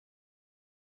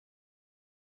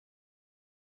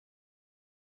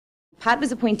Pat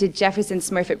was appointed Jefferson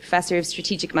Smurfit Professor of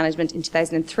Strategic Management in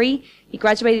 2003. He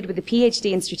graduated with a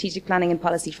PhD in Strategic Planning and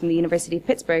Policy from the University of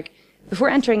Pittsburgh. Before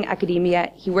entering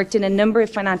academia, he worked in a number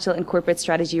of financial and corporate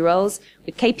strategy roles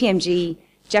with KPMG,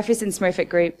 Jefferson Smurfit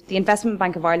Group, the Investment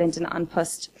Bank of Ireland and An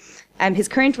Post. His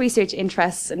current research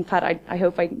interests, and Pat, I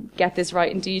hope I get this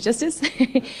right and do you justice,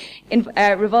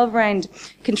 revolve around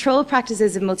control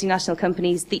practices of multinational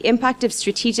companies, the impact of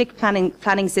strategic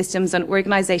planning systems on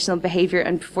organizational behavior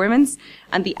and performance,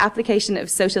 and the application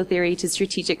of social theory to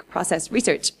strategic process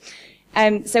research.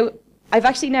 So I've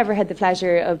actually never had the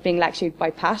pleasure of being lectured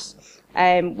by Pat.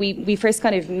 We first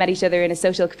kind of met each other in a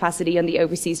social capacity on the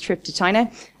overseas trip to China,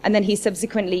 and then he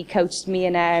subsequently coached me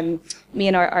and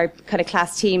our kind of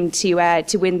class team to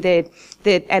win the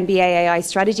MBA AI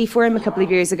strategy forum a couple of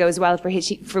years ago as well, for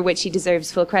which he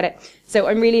deserves full credit. So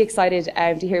I'm really excited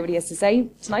to hear what he has to say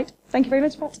tonight. Thank you very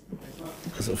much, Pat.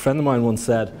 As a friend of mine once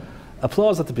said,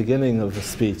 applause at the beginning of a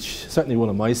speech, certainly one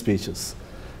of my speeches,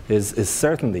 is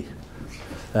certainly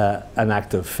an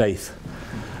act of faith.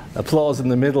 Applause in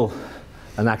the middle,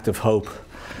 an act of hope,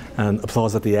 and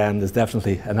applause at the end is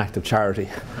definitely an act of charity.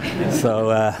 So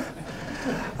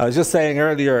I was just saying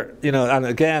earlier, you know, and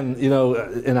again, you know,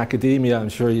 in academia, I'm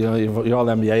sure you know you're all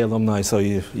MBA alumni, so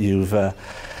you've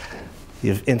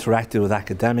interacted with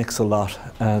academics a lot,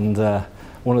 and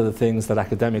one of the things that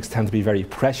academics tend to be very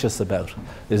precious about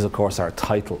is, of course, our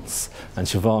titles. And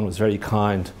Siobhan was very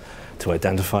kind to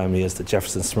identify me as the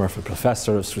Jefferson Smurfit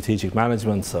Professor of Strategic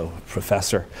Management, so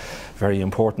professor, very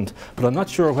important. But I'm not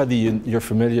sure whether you're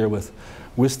familiar with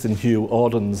Winston Hugh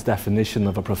Auden's definition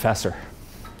of a professor.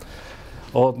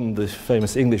 Auden, the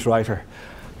famous English writer,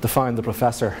 defined the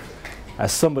professor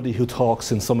as somebody who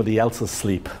talks in somebody else's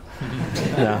sleep.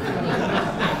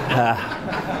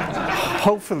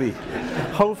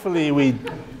 Hopefully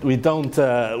we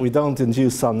don't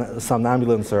induce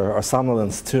somnambulance or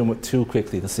somnolence too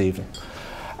quickly this evening.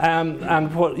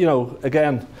 And what, you know,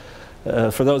 again,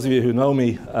 for those of you who know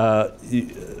me,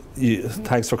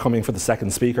 thanks for coming for the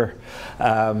second speaker.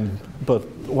 But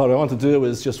what I want to do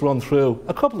is just run through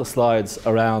a couple of slides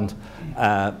around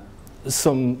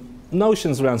some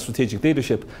notions around strategic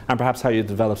leadership and perhaps how you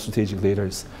develop strategic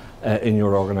leaders in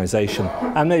your organization,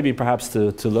 and maybe perhaps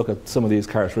to look at some of these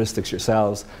characteristics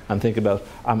yourselves and think about,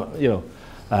 you know,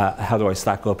 how do I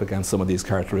stack up against some of these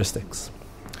characteristics.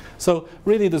 So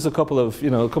really there's a couple of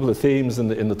themes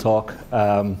in the talk,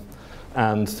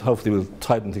 and hopefully we'll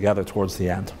tie them together towards the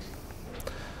end.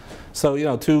 So, you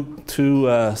know, two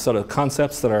sort of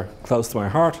concepts that are close to my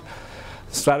heart.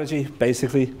 Strategy,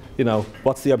 basically, you know,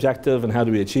 what's the objective and how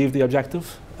do we achieve the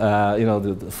objective? You know,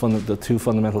 the two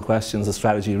fundamental questions the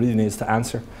strategy really needs to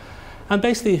answer. And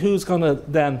basically, who's going to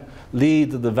then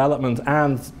lead the development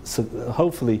and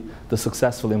hopefully the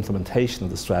successful implementation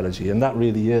of the strategy? And that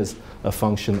really is a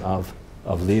function of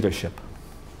leadership.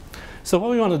 So what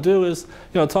we want to do is,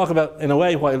 you know, talk about, in a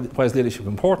way, why is leadership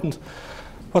important?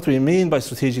 What do we mean by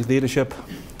strategic leadership?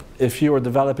 If you are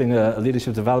developing a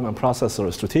leadership development process or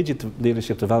a strategic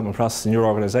leadership development process in your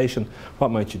organization,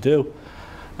 what might you do?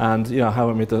 And, you know,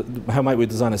 how might we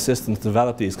design a system to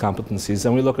develop these competencies?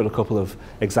 And we look at a couple of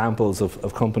examples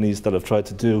of companies that have tried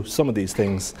to do some of these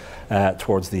things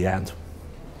towards the end.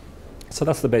 So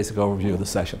that's the basic overview of the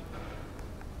session.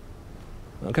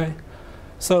 Okay?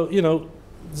 So, you know,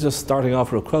 just starting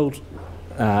off with a quote,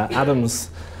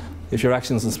 Adams, if your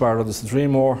actions inspire others to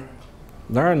dream more,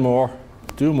 learn more,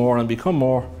 do more and become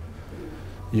more,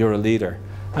 you're a leader.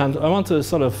 And I want to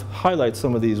sort of highlight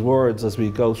some of these words as we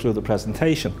go through the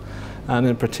presentation. And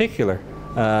in particular,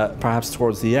 perhaps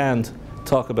towards the end,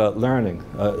 talk about learning.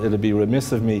 It would be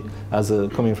remiss of me, as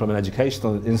coming from an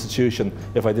educational institution,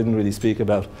 if I didn't really speak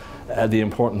about the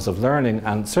importance of learning,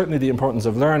 and certainly the importance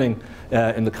of learning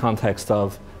in the context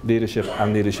of leadership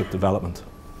and leadership development.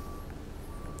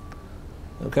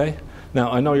 Okay?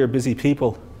 Now, I know you're busy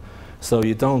people, so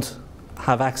you don't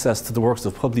have access to the works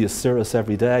of Publius Syrus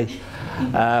every day.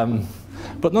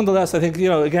 But nonetheless, I think, you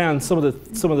know, again, some of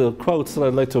the quotes that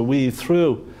I'd like to weave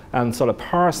through and sort of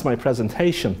parse my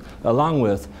presentation along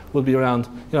with would be around,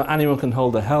 you know, anyone can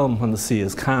hold the helm when the sea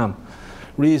is calm.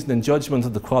 Reason and judgment are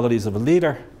the qualities of a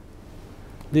leader.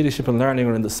 Leadership and learning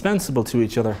are indispensable to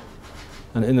each other,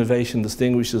 and innovation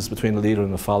distinguishes between a leader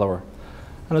and a follower.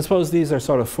 And I suppose these are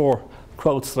sort of four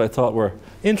quotes that I thought were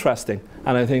interesting,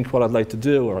 and I think what I'd like to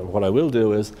do, or what I will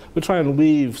do, is we'll try and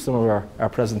weave some of our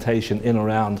presentation in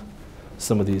around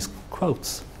some of these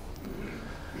quotes.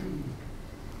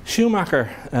 Schumacher,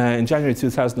 in January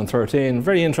 2013,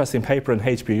 very interesting paper in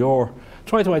HBR,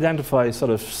 tried to identify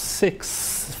sort of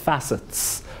 6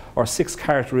 facets or 6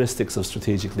 characteristics of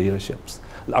strategic leaderships,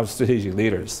 of strategic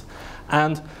leaders,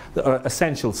 and the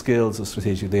essential skills of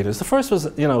strategic leaders. The first was,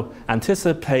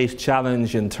 anticipate,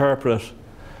 challenge, interpret,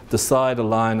 decide,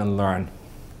 align, and learn.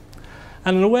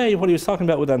 And in a way, what he was talking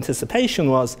about with anticipation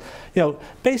was,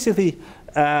 basically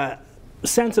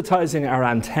sensitizing our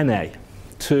antennae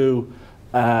to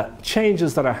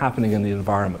changes that are happening in the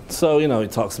environment. So, he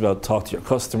talks about talk to your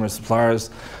customers, suppliers,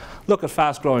 look at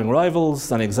fast-growing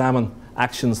rivals and examine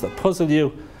actions that puzzle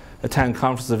you, attend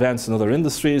conference events in other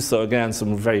industries. So again,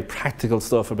 some very practical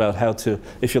stuff about how to,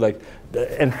 if you like,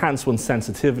 enhance one's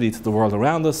sensitivity to the world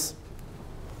around us.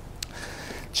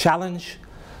 Challenge,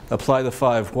 apply the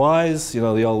 5 whys,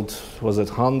 the old, was it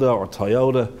Honda or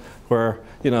Toyota, where,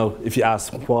 if you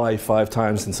ask why 5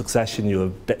 times in succession,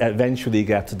 you eventually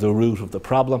get to the root of the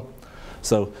problem.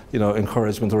 So,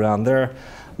 encouragement around there.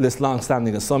 List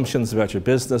long-standing assumptions about your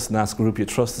business and ask a group you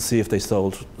trust to see if they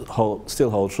still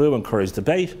hold true. Encourage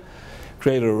debate.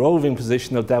 Create a roving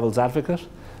position of devil's advocate,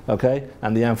 okay?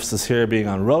 And the emphasis here being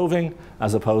on roving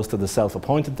as opposed to the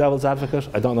self-appointed devil's advocate.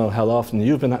 I don't know how often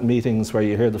you've been at meetings where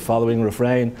you hear the following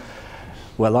refrain,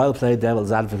 well, I'll play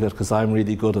devil's advocate because I'm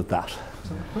really good at that.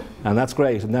 And that's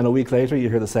great. And then a week later you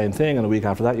hear the same thing, and a week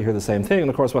after that you hear the same thing. And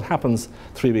of course what happens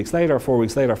 3 weeks later, 4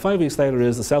 weeks later, 5 weeks later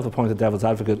is the self-appointed devil's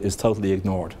advocate is totally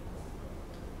ignored.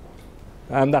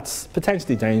 And that's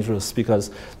potentially dangerous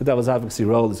because the devil's advocacy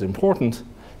role is important.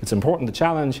 It's important to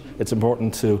challenge, it's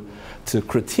important to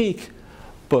critique,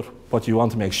 but what you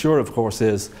want to make sure, of course,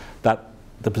 is that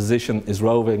the position is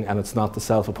roving and it's not the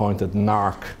self-appointed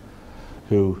narc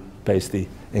who basically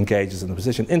engages in the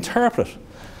position. Interpret.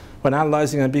 When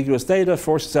analysing ambiguous data,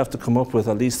 force yourself to come up with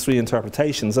at least 3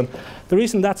 interpretations. And the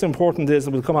reason that's important is,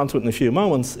 and we'll come on to it in a few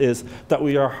moments, is that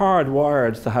we are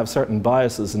hardwired to have certain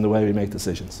biases in the way we make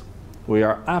decisions. We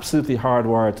are absolutely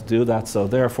hardwired to do that, so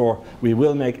therefore we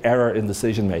will make error in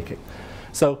decision making.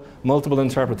 So multiple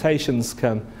interpretations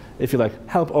can, if you like,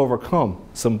 help overcome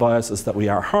some biases that we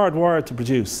are hardwired to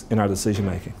produce in our decision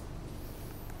making.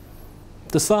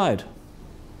 Decide.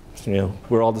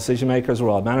 We're all decision makers, we're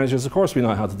all managers, of course we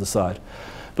know how to decide.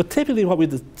 But typically what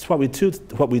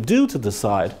we do to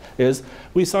decide is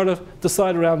we sort of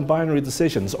decide around binary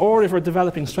decisions. Or if we're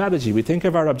developing strategy, we think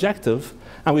of our objective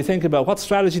and we think about what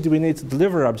strategy do we need to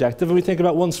deliver our objective, and we think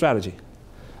about one strategy.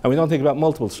 And we don't think about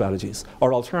multiple strategies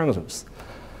or alternatives.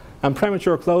 And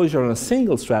premature closure on a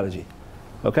single strategy,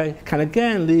 okay, can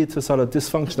again lead to sort of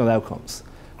dysfunctional outcomes.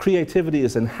 Creativity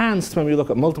is enhanced when we look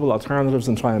at multiple alternatives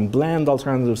and try and blend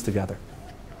alternatives together.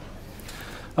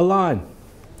 Align.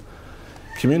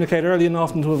 Communicate early and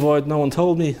often to avoid no one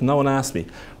told me, no one asked me.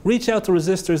 Reach out to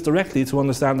resistors directly to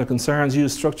understand their concerns.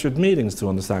 Use structured meetings to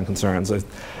understand concerns.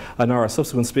 I know our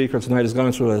subsequent speaker tonight is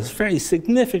going through a very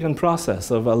significant process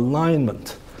of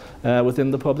alignment within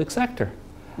the public sector.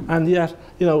 And yet,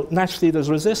 naturally there's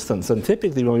resistance. And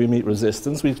typically when we meet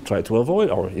resistance, we try to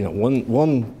avoid, or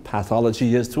one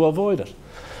pathology is to avoid it.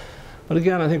 But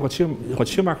again, I think what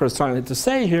Schumacher is trying to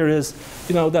say here is,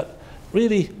 that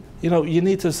really, you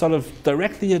need to sort of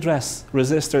directly address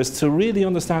resistors to really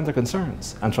understand their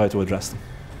concerns and try to address them.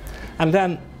 And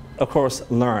then, of course,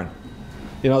 learn.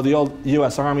 The old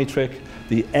US Army trick,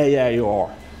 the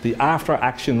AAR, the after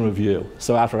action review.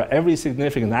 So after every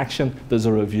significant action, there's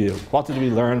a review. What did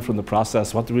we learn from the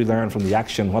process? What did we learn from the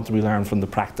action? What did we learn from the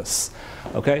practice?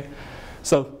 Okay?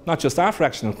 So not just after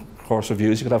action, of course,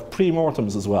 reviews, you could have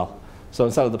pre-mortems as well. So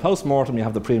instead of the post-mortem, you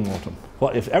have the pre-mortem.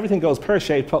 What if everything goes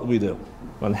pear-shaped, what do we do?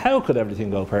 Well, how could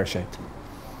everything go pear-shaped?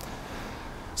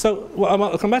 So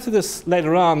I'll come back to this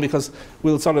later on because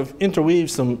we'll sort of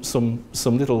interweave some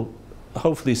little,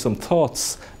 hopefully some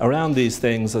thoughts around these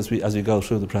things as we go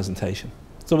through the presentation.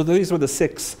 So these were the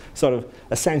 6 sort of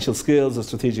essential skills of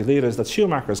strategic leaders that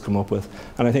Schumacher's come up with,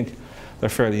 and I think they're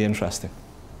fairly interesting.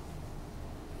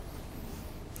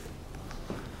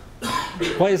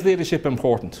 Why is leadership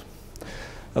important?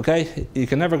 Okay, you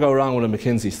can never go wrong with a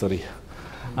McKinsey study.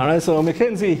 All right, so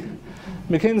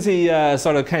McKinsey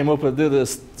sort of came up with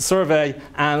this survey,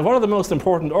 and what are the most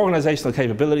important organizational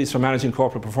capabilities for managing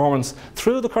corporate performance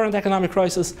through the current economic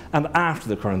crisis and after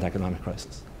the current economic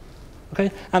crisis?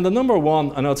 Okay, and the number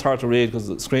 1, I know it's hard to read because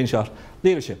it's a screenshot,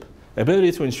 leadership.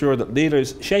 Ability to ensure that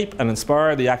leaders shape and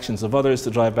inspire the actions of others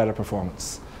to drive better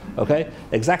performance. Okay,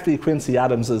 exactly Quincy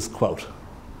Adams's quote.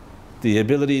 The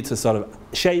ability to sort of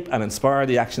shape and inspire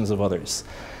the actions of others.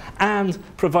 And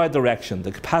provide direction,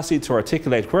 the capacity to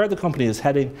articulate where the company is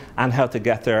heading and how to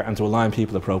get there and to align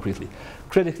people appropriately.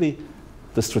 Critically,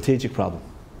 the strategic problem.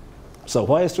 So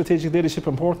why is strategic leadership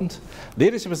important?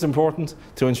 Leadership is important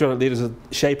to ensure that leaders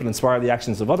shape and inspire the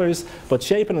actions of others, but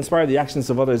shape and inspire the actions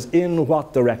of others in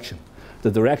what direction?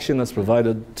 the direction that's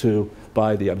provided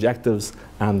by the objectives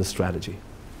and the strategy.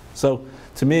 So,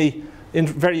 to me,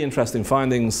 very interesting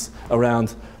findings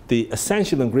around the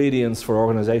essential ingredients for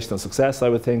organizational success, I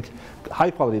would think: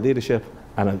 high quality leadership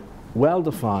and a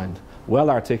well-defined,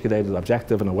 well-articulated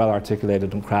objective and a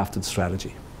well-articulated and crafted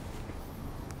strategy.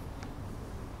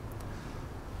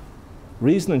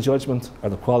 Reason and judgment are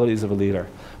the qualities of a leader.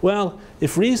 Well,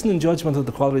 if reason and judgment are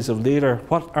the qualities of a leader,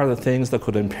 what are the things that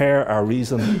could impair our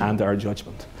reason and our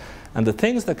judgment? And the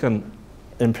things that can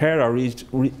impair our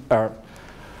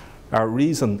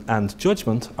reason and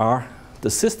judgment are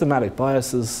the systematic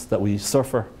biases that we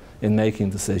suffer in making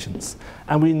decisions.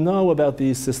 And we know about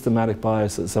these systematic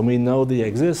biases, and we know they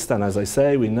exist, and as I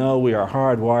say, we know we are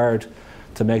hardwired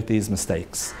to make these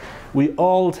mistakes. We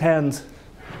all tend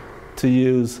to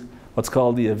use what's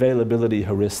called the availability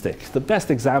heuristic. The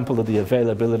best example of the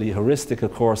availability heuristic,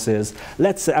 of course, is,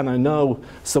 let's say, and I know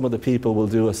some of the people will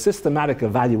do a systematic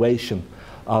evaluation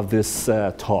of this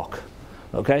talk,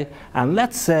 okay? And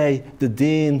let's say the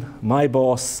dean, my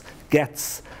boss,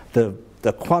 gets the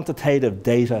quantitative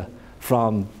data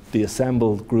from the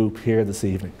assembled group here this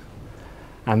evening.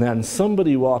 And then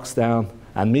somebody walks down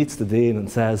and meets the dean and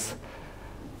says,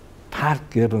 Pat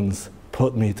Gibbons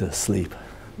put me to sleep.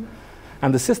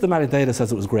 And the systematic data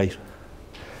says it was great.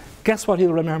 Guess what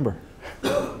he'll remember?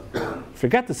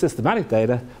 Forget the systematic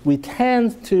data. We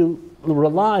tend to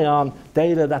rely on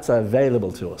data that's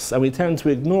available to us, and we tend to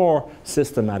ignore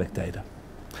systematic data.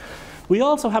 We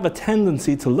also have a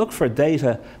tendency to look for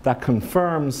data that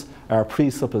confirms our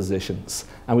presuppositions,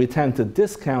 and we tend to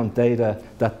discount data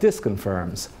that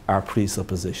disconfirms our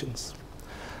presuppositions.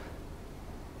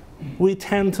 We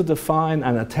tend to define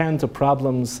and attend to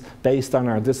problems based on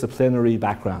our disciplinary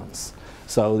backgrounds.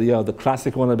 So, the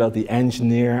classic one about the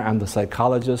engineer and the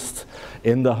psychologist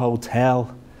in the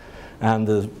hotel, and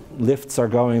the lifts are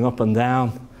going up and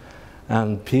down,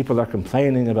 and people are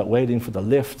complaining about waiting for the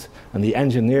lift, and the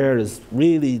engineer is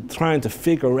really trying to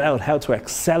figure out how to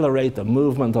accelerate the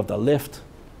movement of the lift,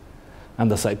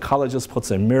 and the psychologist puts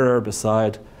a mirror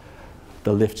beside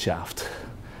the lift shaft,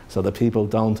 so that people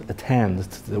don't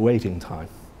attend to the waiting time.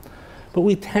 But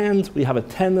we have a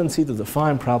tendency to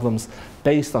define problems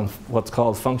based on what's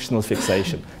called functional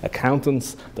fixation.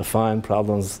 Accountants define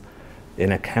problems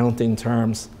in accounting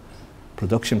terms.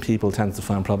 Production people tend to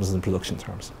define problems in production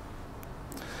terms.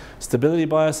 Stability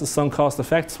bias is sunk cost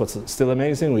effects. What's still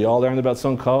amazing, we all learned about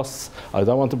sunk costs. I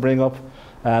don't want to bring up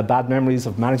bad memories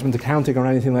of management accounting or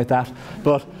anything like that,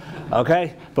 but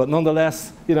okay, but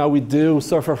nonetheless, we do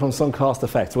suffer from sunk cost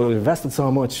effects. Well, we've invested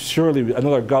so much, surely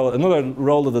another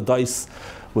roll of the dice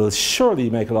will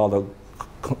surely make it all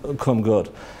come good.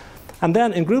 And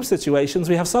then in group situations,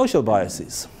 we have social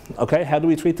biases. Okay, how do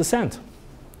we treat dissent?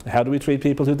 How do we treat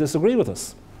people who disagree with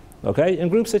us? Okay, in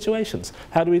group situations,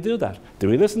 how do we do that? Do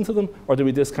we listen to them, or do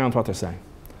we discount what they're saying?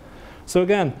 So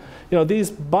again, these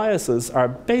biases are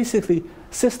basically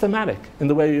systematic in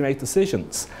the way we make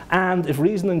decisions. And if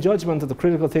reason and judgment are the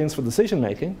critical things for decision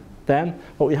making, then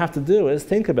what we have to do is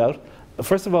think about,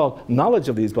 first of all, knowledge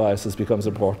of these biases becomes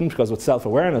important, because with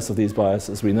self-awareness of these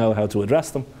biases, we know how to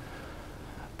address them.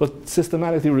 But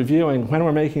systematically reviewing, when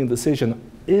we're making a decision,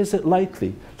 is it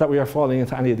likely that we are falling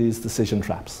into any of these decision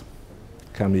traps?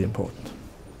 Can be important.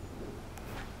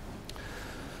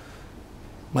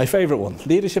 My favorite one,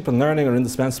 leadership and learning are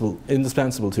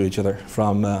indispensable to each other,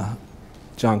 from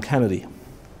John Kennedy.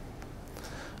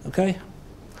 Okay?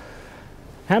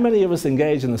 How many of us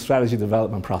engage in the strategy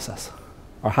development process?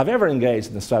 Or have ever engaged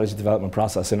in the strategy development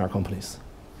process in our companies?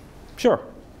 Sure.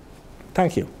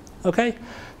 Thank you. Okay?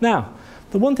 Now,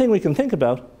 the one thing we can think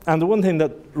about, and the one thing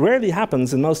that rarely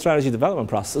happens in most strategy development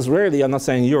processes, rarely, I'm not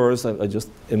saying yours, I just,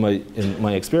 in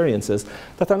my experiences,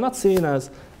 that they're not seen as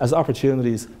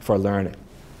opportunities for learning.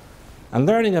 And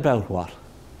learning about what?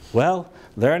 Well,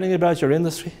 learning about your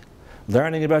industry,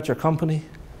 learning about your company,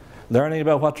 learning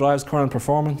about what drives current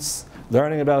performance,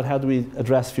 learning about how do we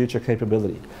address future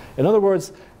capability. In other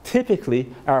words,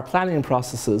 typically our planning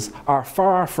processes are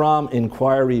far from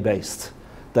inquiry-based.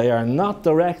 They are not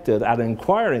directed at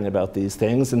inquiring about these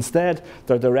things. Instead,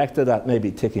 they're directed at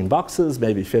maybe ticking boxes,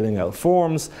 maybe filling out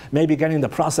forms, maybe getting the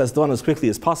process done as quickly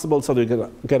as possible so that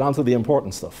we get onto the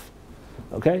important stuff.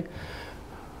 Okay?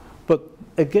 But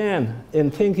again,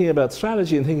 in thinking about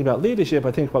strategy and thinking about leadership,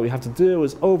 I think what we have to do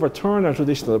is overturn our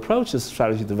traditional approaches to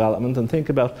strategy development and think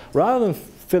about, rather than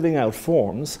filling out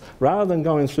forms, rather than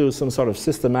going through some sort of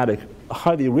systematic,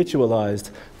 highly ritualized,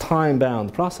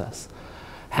 time-bound process,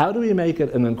 how do we make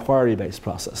it an inquiry-based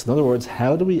process? In other words,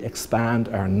 how do we expand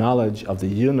our knowledge of the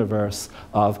universe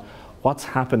of what's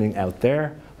happening out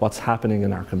there, what's happening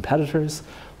in our competitors,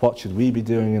 what should we be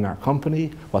doing in our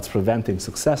company, what's preventing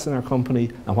success in our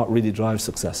company, and what really drives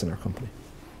success in our company.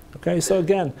 Okay, so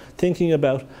again, thinking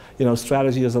about, you know,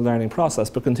 strategy as a learning process,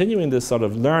 but continuing this sort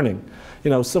of learning,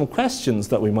 you know, some questions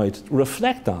that we might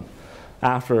reflect on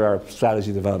after our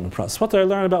strategy development process. What did I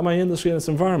learn about my industry and its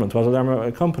environment? What did I learn about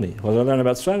my company? What did I learn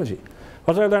about strategy?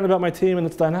 What did I learn about my team and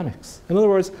its dynamics? In other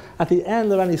words, at the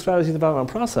end of any strategy development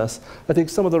process, I think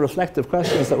some of the reflective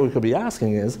questions that we could be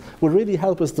asking would really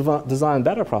help us design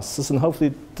better processes and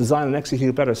hopefully design and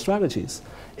execute better strategies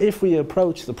if we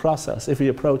approach the process, if we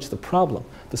approach the problem,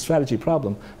 the strategy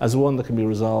problem, as one that can be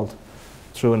resolved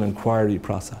through an inquiry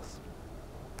process.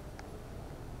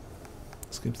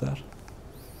 Skip that.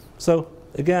 So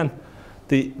again,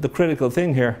 the critical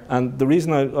thing here, and the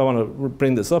reason I want to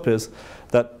bring this up is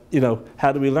that, you know,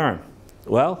 how do we learn?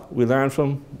 Well, we learn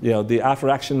from, you know, the after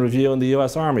action review in the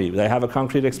US Army. They have a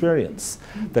concrete experience.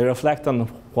 They reflect on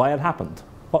why it happened.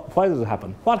 Why did it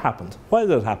happen? What happened? Why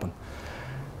did it happen?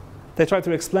 They try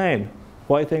to explain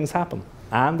why things happen.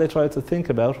 And they try to think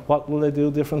about what will they do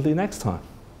differently next time.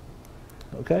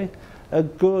 Okay? A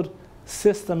good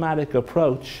systematic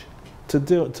approach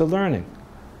to learning.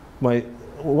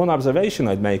 One observation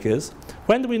I'd make is,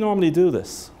 when do we normally do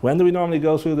this? When do we normally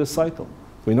go through this cycle?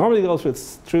 We normally go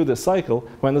through this cycle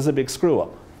when there's a big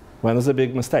screw-up, when there's a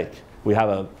big mistake. We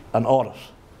have an audit,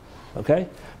 okay?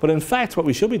 But in fact, what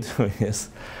we should be doing is,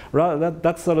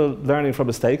 that's sort of learning from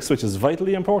mistakes, which is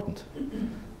vitally important.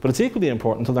 But it's equally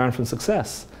important to learn from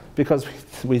success, because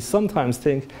we sometimes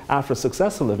think after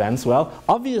successful events, well,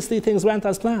 obviously things went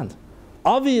as planned.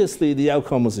 Obviously the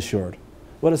outcome was assured.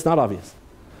 Well, it's not obvious,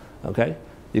 okay?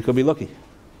 You could be lucky,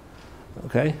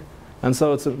 okay? And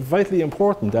so it's vitally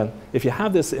important then, if you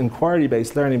have this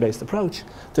inquiry-based, learning-based approach,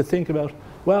 to think about,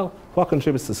 well, what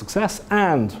contributes to success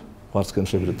and what's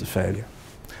contributed to failure.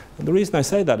 And the reason I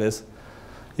say that is,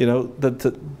 you know,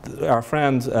 our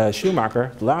friend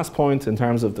Schumacher, the last point in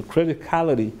terms of the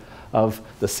criticality of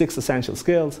the 6 essential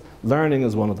skills, learning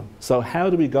is one of them. So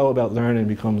how do we go about learning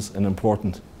becomes an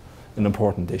important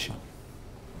issue.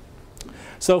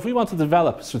 So if we want to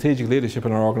develop strategic leadership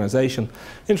in our organization,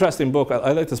 interesting book,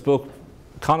 I like this book.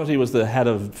 Connerty was the head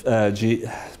of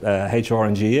HR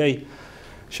and GE.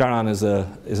 Sharon is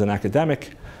an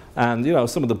academic. And, you know,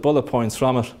 some of the bullet points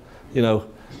from it, you know,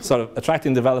 sort of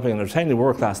attracting, developing and retaining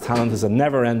world-class talent is a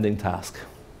never-ending task.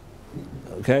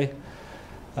 Okay?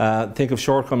 Think of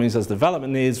shortcomings as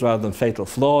development needs rather than fatal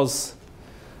flaws.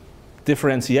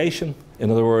 Differentiation,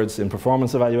 in other words, in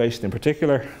performance evaluation in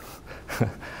particular.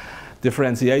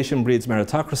 Differentiation breeds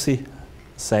meritocracy.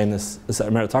 Sameness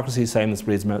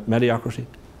breeds mediocrity.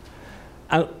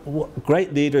 And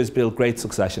great leaders build great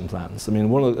succession plans. I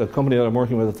mean, a company that I'm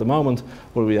working with at the moment,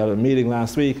 where we had a meeting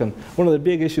last week, and one of the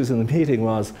big issues in the meeting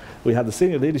was we had the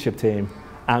senior leadership team,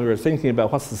 and we were thinking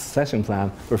about what's the succession plan.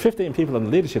 There were 15 people on the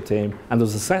leadership team, and there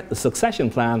was a succession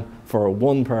plan for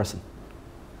one person,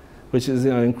 which is,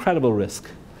 you know, an incredible risk.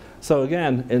 So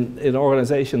again, in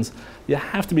organizations, you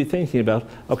have to be thinking about,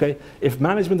 okay, if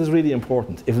management is really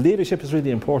important, if leadership is really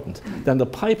important, then the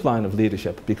pipeline of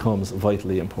leadership becomes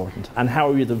vitally important. And how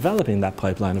are you developing that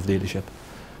pipeline of leadership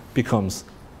becomes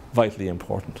vitally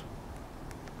important.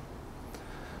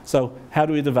 So how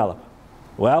do we develop?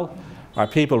 Well, are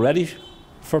people ready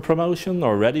for promotion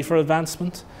or ready for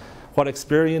advancement? What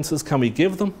experiences can we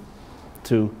give them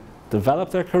to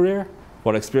develop their career?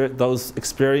 Those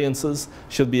experiences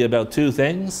should be about 2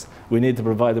 things. We need to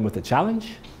provide them with a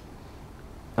challenge,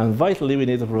 and vitally we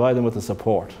need to provide them with the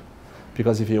support.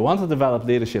 Because if you want to develop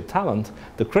leadership talent,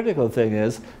 the critical thing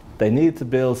is they need to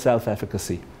build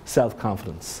self-efficacy,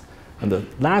 self-confidence. And the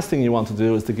last thing you want to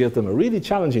do is to give them a really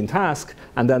challenging task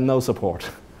and then no support.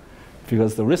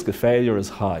 Because the risk of failure is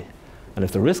high. And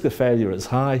if the risk of failure is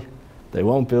high, they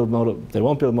won't build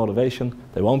motivation,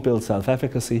 they won't build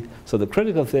self-efficacy. So the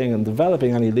critical thing in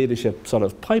developing any leadership sort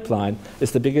of pipeline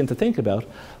is to begin to think about,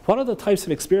 what are the types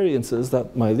of experiences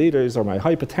that my leaders or my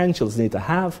high potentials need to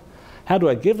have? How do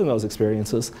I give them those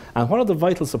experiences? And what are the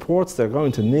vital supports they're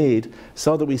going to need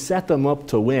so that we set them up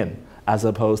to win as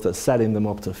opposed to setting them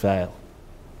up to fail?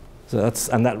 So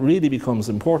that really becomes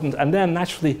important. And then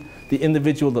naturally, the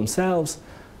individual themselves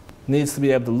needs to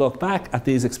be able to look back at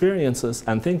these experiences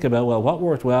and think about, well, what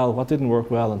worked well, what didn't work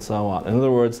well, and so on. In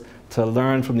other words, to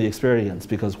learn from the experience.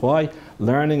 Because why?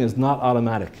 Learning is not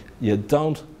automatic. You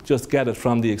don't just get it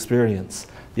from the experience.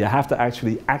 You have to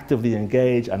actually actively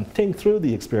engage and think through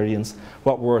the experience,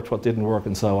 what worked, what didn't work,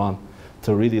 and so on,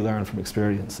 to really learn from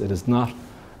experience. It is not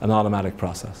an automatic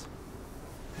process.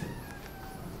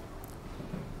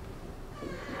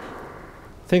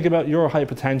 Think about your high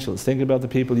potentials. Think about the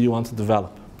people you want to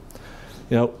develop.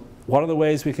 You know, what are the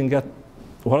ways we can get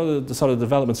what are the sort of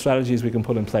development strategies we can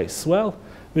put in place? Well,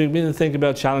 we need to think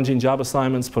about challenging job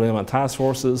assignments, putting them on task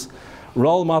forces,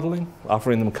 role modeling,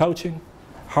 offering them coaching,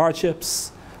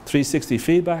 hardships, 360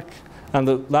 feedback, and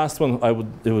the last one,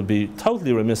 it would be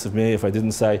totally remiss of me if I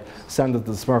didn't say, send it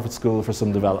to the Smurfit School for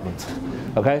some development.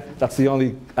 Okay? That's the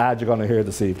only ad you're going to hear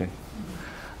this evening.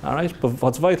 All right? But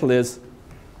what's vital is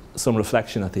some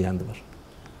reflection at the end of it.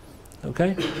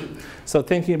 Okay? So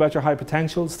thinking about your high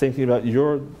potentials, thinking about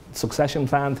your succession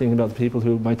plan, thinking about the people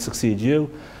who might succeed you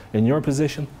in your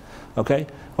position. Okay?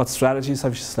 What strategies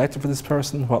have you selected for this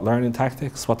person? What learning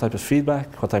tactics? What type of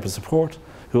feedback? What type of support?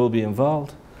 Who will be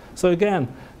involved? So again,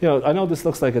 you know, I know this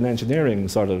looks like an engineering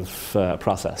sort of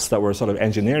process, that we're sort of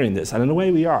engineering this, and in a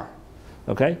way we are.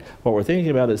 Okay? What we're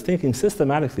thinking about is thinking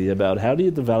systematically about how do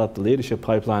you develop the leadership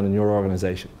pipeline in your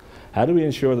organization? How do we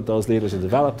ensure that those leaders are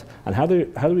developed, and how do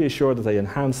we ensure that they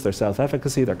enhance their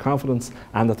self-efficacy, their confidence,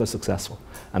 and that they're successful?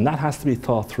 And that has to be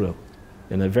thought through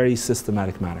in a very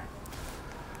systematic manner.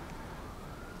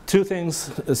 Two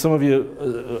things, some of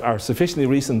you are sufficiently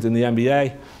recent in the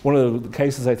MBA. One of the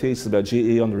cases I teach is about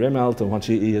GE under Immelt and what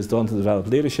GE has done to develop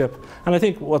leadership. And I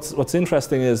think what's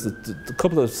interesting is that a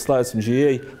couple of slides from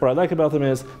GE, what I like about them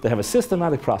is they have a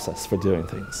systematic process for doing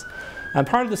things. And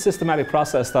part of the systematic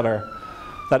process that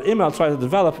Immelt tried to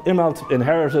develop, Immelt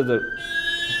inherited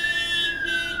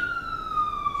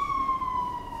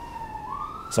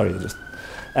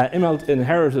Immelt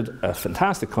inherited a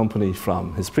fantastic company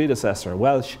from his predecessor,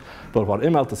 Welsh, but what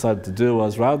Immelt decided to do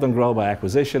was, rather than grow by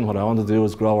acquisition, what I want to do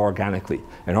is grow organically.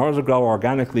 In order to grow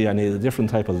organically, I needed a different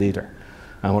type of leader.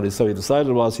 And what he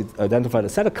decided was, he identified a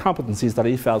set of competencies that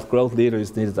he felt growth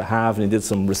leaders needed to have, and he did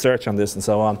some research on this and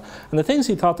so on. And the things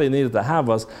he thought they needed to have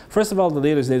was, first of all, the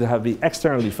leaders needed to be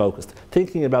externally focused,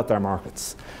 thinking about their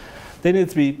markets. They needed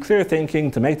to be clear thinking,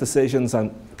 to make decisions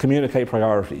and communicate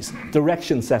priorities.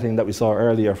 Direction setting that we saw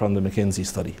earlier from the McKinsey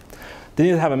study. They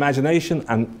needed to have imagination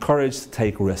and courage to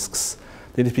take risks.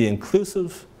 They needed to be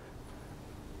inclusive,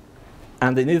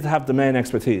 and they needed to have domain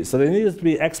expertise. So they needed to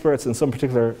be experts in some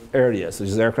particular areas, such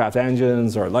as aircraft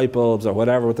engines or light bulbs or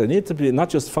whatever, but they need to be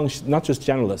not just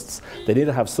generalists. They need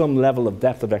to have some level of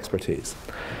depth of expertise.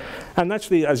 And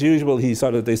naturally, as usual, they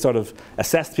sort of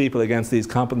assessed people against these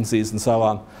competencies and so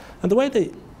on. And the way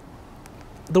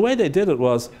they did it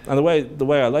was, and the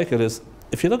way I like it is,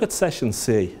 if you look at session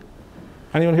C,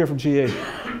 anyone here from GE?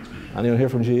 Anyone here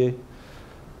from GE?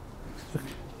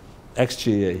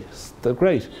 Ex-GE. They're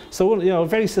great. So, you know, a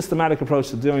very systematic approach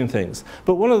to doing things.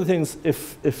 But one of the things,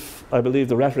 if I believe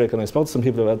the rhetoric, and I spoke to some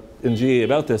people in GE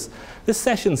about this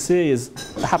session C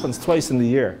happens twice in the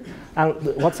year. And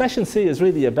what session C is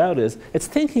really about is, it's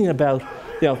thinking about,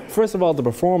 you know, first of all, the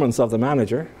performance of the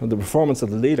manager, or the performance of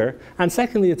the leader, and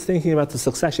secondly, it's thinking about the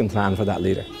succession plan for that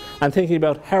leader, and thinking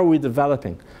about how are we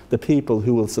developing the people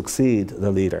who will succeed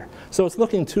the leader. So it's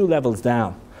looking 2 levels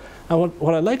down. And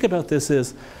what I like about this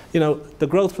is, you know, the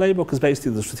growth playbook is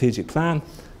basically the strategic plan,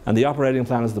 and the operating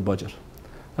plan is the budget.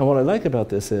 And what I like about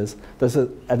this is, there's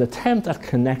an attempt at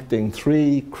connecting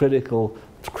 3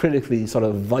 critically sort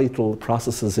of vital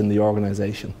processes in the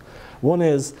organization. One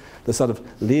is the sort of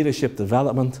leadership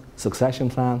development succession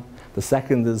plan, the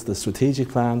second is the strategic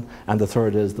plan, and the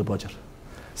third is the budget.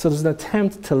 So there's an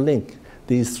attempt to link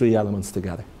these 3 elements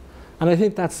together. And I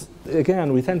think that's,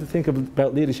 again, we tend to think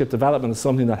about leadership development as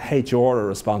something that HR are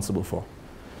responsible for.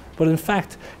 But in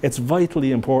fact, it's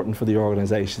vitally important for the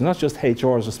organization. Not just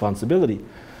HR's responsibility.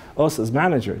 Us as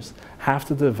managers have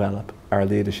to develop our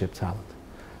leadership talent.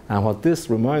 And what this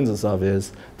reminds us of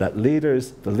is that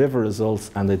leaders deliver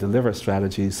results and they deliver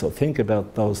strategies, so think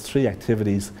about those 3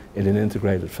 activities in an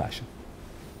integrated fashion.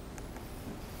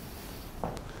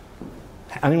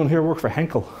 Anyone here work for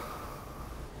Henkel?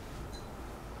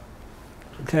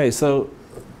 Okay, so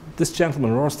this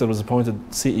gentleman, Rorsted, was appointed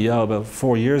CEO about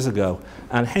 4 years ago,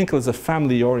 and Henkel is a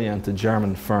family-oriented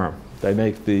German firm. They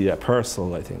make the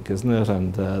Persil, I think, isn't it,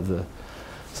 and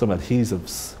some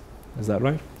adhesives. Is that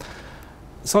right?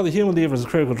 Saw the human leader as a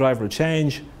critical driver of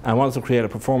change and wanted to create a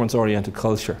performance-oriented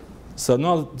culture. So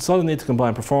saw the need to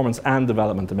combine performance and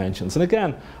development dimensions. And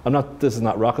again, this is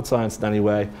not rocket science in any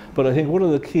way, but I think one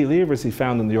of the key levers he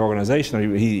found in the organization,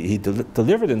 or he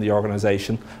delivered in the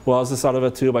organization, was a sort of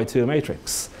a 2x2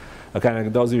 matrix. Okay,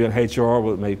 and those of you in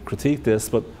HR may critique this,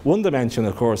 but one dimension,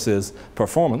 of course, is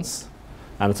performance,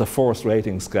 and it's a forced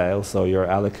rating scale, so you're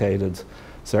allocated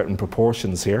certain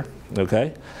proportions here,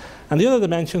 okay? And the other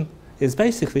dimension is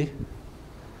basically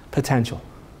potential.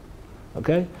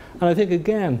 Okay? And I think,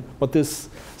 again, what this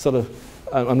sort of,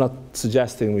 I'm not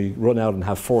suggesting we run out and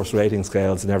have forced rating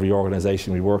scales in every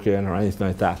organization we work in or anything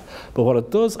like that. But what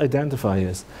it does identify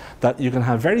is that you can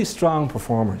have very strong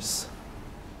performers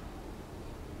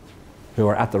who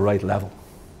are at the right level.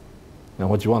 Now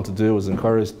what you want to do is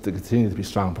encourage to continue to be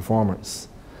strong performers.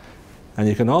 And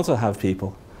you can also have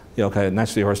people, okay,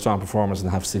 naturally who are strong performers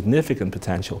and have significant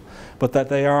potential, but that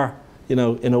they are, in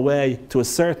a way, to a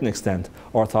certain extent,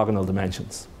 orthogonal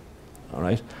dimensions. All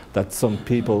right? That some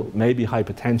people may be high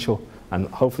potential and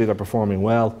hopefully they're performing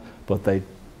well, but they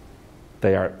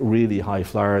are really high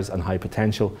flyers and high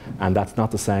potential, and that's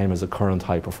not the same as a current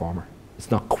high performer.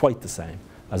 It's not quite the same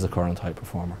as a current high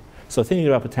performer. So thinking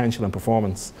about potential and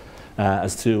performance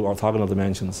as two orthogonal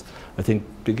dimensions, I think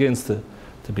begins to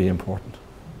be important.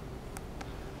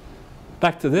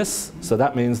 Back to this, so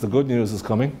that means the good news is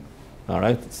coming. All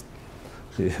right,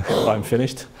 I'm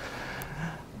finished.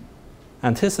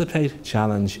 Anticipate,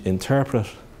 challenge, interpret,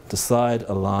 decide,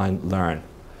 align, learn.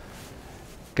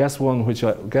 Guess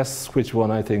which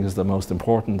one I think is the most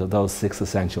important of those 6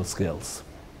 essential skills?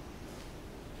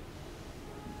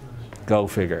 Go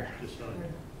figure.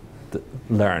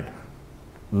 Learn.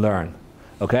 Learn.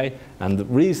 Okay? And the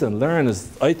reason learn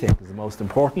is, I think, is the most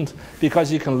important,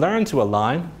 because you can learn to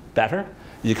align better,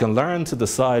 you can learn to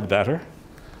decide better,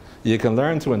 you can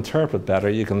learn to interpret better,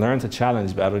 you can learn to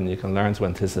challenge better, and you can learn to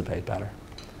anticipate better.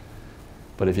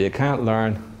 But if you can't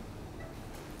learn,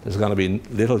 there's going to be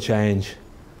little change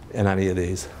in any of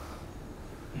these.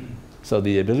 So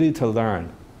the ability to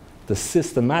learn, the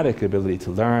systematic ability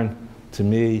to learn, to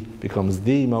me, becomes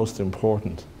the most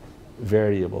important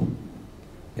variable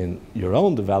in your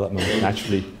own development,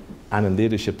 naturally, and in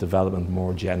leadership development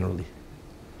more generally.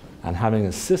 And having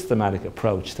a systematic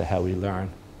approach to how we learn,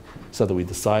 so that we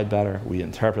decide better, we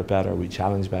interpret better, we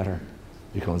challenge better,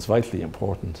 becomes vitally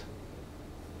important.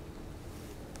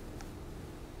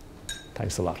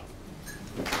 Thanks a lot.